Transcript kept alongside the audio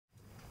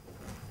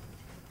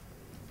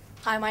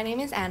Hi, my name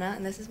is Anna,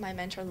 and this is my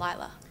mentor,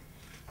 Leila.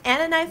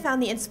 Anna and I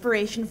found the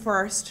inspiration for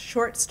our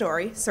short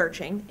story,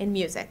 Searching, in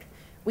music.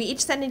 We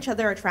each sent each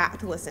other a track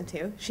to listen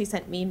to. She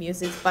sent me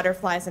Muse's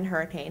Butterflies and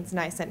Hurricanes,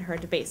 and I sent her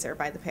Debaser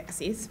by the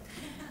Pixies,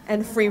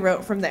 and free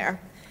wrote from there.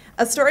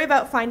 A story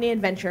about finding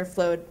adventure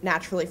flowed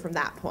naturally from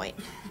that point.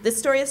 This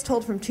story is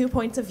told from 2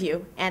 points of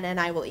view. Anna and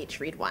I will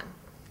each read one.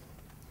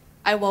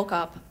 I woke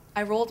up.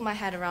 I rolled my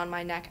head around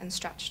my neck and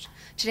stretched.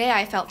 Today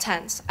I felt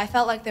tense. I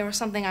felt like there was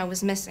something I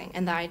was missing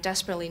and that I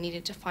desperately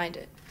needed to find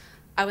it.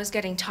 I was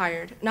getting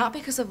tired, not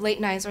because of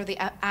late nights or the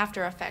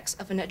after effects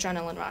of an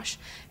adrenaline rush.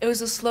 It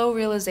was a slow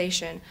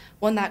realization,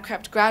 one that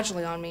crept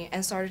gradually on me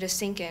and started to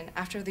sink in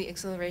after the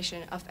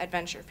exhilaration of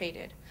adventure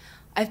faded.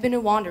 I've been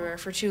a wanderer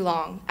for too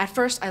long. At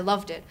first I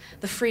loved it,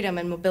 the freedom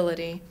and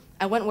mobility.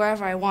 I went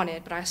wherever I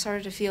wanted, but I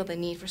started to feel the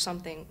need for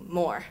something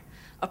more,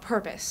 a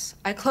purpose.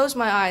 I closed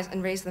my eyes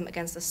and raised them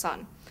against the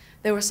sun.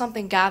 There was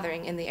something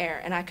gathering in the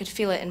air, and I could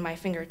feel it in my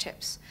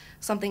fingertips.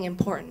 Something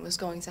important was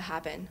going to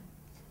happen.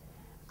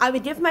 I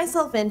would give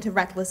myself in to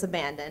reckless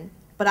abandon,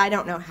 but I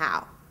don't know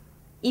how.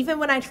 Even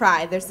when I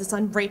try, there's this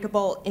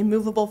unbreakable,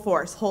 immovable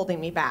force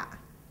holding me back,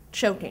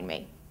 choking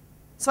me.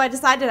 So I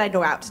decided I'd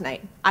go out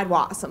tonight. I'd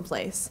walk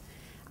someplace.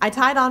 I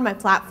tied on my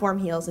platform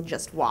heels and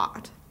just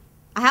walked.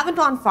 I haven't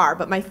gone far,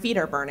 but my feet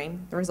are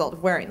burning, the result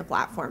of wearing the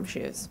platform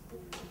shoes.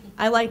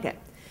 I like it.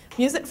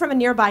 Music from a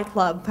nearby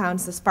club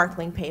pounds the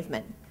sparkling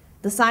pavement.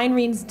 The sign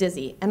reads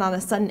dizzy, and on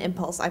a sudden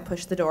impulse, I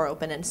push the door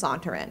open and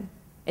saunter in.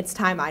 It's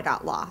time I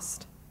got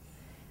lost.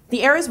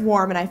 The air is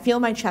warm, and I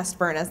feel my chest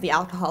burn as the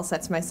alcohol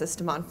sets my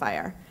system on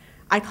fire.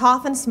 I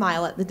cough and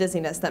smile at the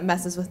dizziness that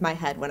messes with my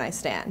head when I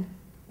stand.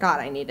 God,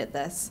 I needed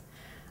this.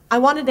 I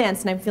want to dance,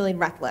 and I'm feeling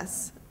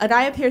reckless. A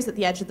guy appears at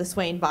the edge of the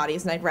swaying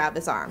bodies, and I grab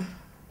his arm.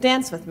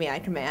 Dance with me, I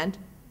command.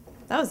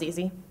 That was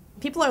easy.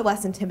 People are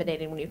less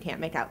intimidating when you can't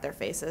make out their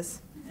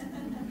faces.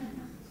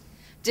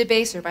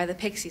 Debaser by the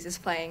Pixies is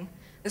playing.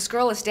 This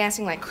girl is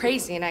dancing like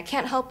crazy, and I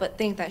can't help but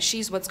think that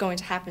she's what's going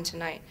to happen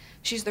tonight.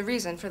 She's the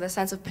reason for the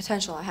sense of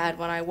potential I had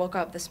when I woke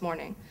up this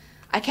morning.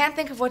 I can't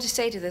think of what to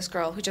say to this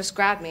girl who just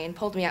grabbed me and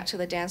pulled me out to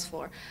the dance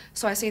floor,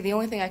 so I say the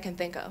only thing I can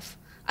think of.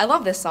 I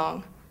love this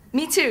song.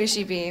 Me too,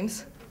 she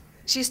beams.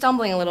 She's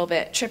stumbling a little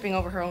bit, tripping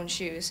over her own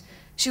shoes.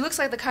 She looks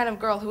like the kind of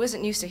girl who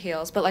isn't used to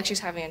heels, but like she's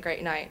having a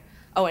great night.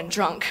 Oh, and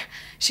drunk.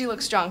 She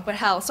looks drunk, but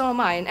hell, so am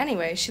I, and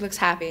anyway, she looks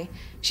happy.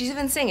 She's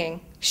even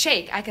singing,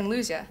 "Shake, I can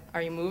lose ya.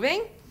 Are you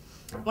moving?"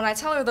 When I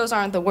tell her those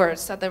aren't the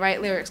words, that the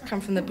right lyrics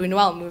come from the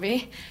Buñuel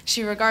movie,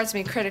 she regards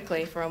me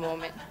critically for a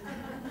moment.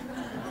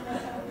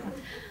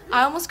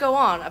 I almost go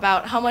on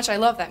about how much I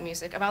love that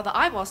music, about the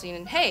eyeball scene,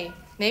 and hey,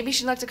 maybe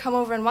she'd like to come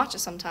over and watch it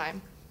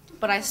sometime.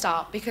 But I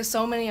stop, because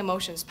so many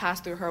emotions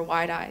pass through her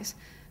wide eyes.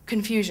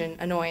 Confusion,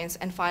 annoyance,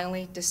 and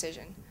finally,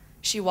 decision.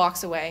 She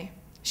walks away.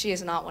 She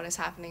is not what is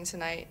happening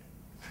tonight.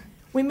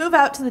 We move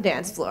out to the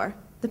dance floor.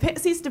 The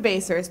Pixies'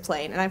 Debaser is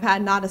playing, and I've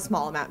had not a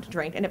small amount to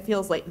drink, and it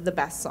feels like the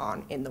best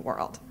song in the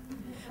world.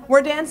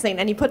 We're dancing,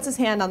 and he puts his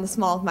hand on the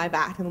small of my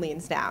back and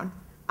leans down.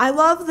 "I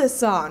love this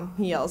song,"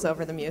 he yells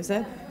over the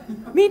music.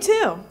 "Me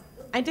too."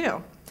 I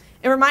do.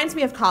 It reminds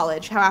me of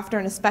college, how after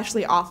an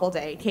especially awful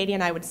day, Katie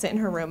and I would sit in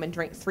her room and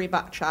drink 3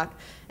 buckchuck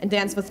and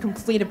dance with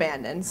complete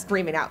abandon,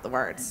 screaming out the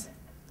words.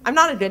 I'm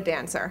not a good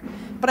dancer,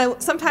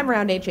 but sometime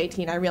around age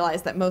 18, I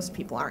realized that most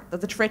people aren't,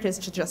 that the trick is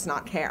to just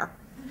not care.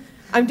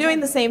 I'm doing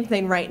the same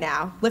thing right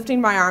now,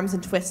 lifting my arms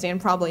and twisting and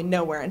probably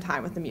nowhere in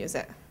time with the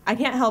music. I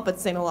can't help but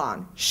sing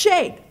along.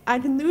 "Shake, I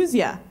can lose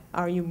ya.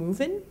 Are you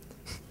moving?"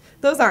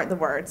 Those aren't the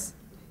words.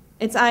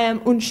 It's "I am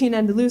un chien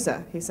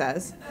andaluza," he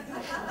says.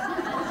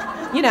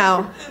 You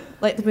know,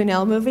 like the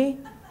Buñuel movie.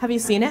 Have you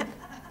seen it?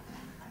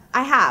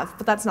 I have,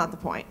 but that's not the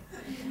point.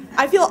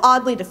 I feel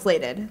oddly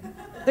deflated.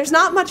 There's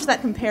not much that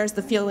compares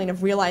the feeling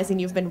of realizing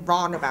you've been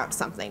wrong about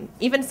something,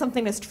 even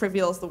something as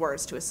trivial as the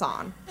words to a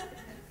song.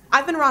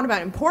 I've been wrong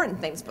about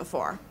important things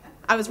before.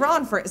 I was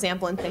wrong, for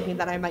example, in thinking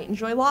that I might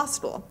enjoy law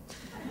school.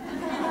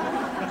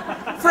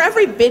 For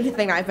every big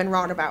thing I've been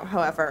wrong about,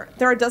 however,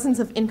 there are dozens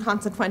of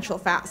inconsequential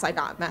facts I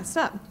got messed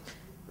up.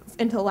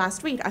 Until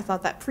last week, I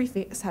thought that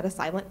prefix had a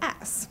silent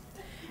S.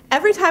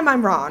 Every time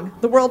I'm wrong,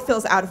 the world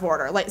feels out of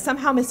order, like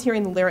somehow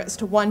mishearing the lyrics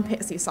to one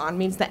Pixie song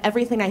means that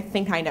everything I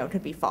think I know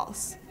could be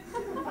false.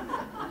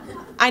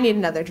 I need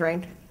another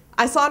drink.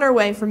 I saunter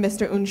away from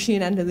Mr. Un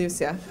Chien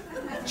Andalusia.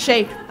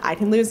 "Shake, I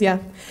can lose ya,"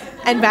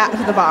 and back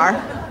to the bar.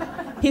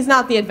 He's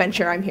not the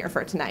adventure I'm here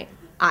for tonight.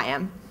 I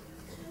am.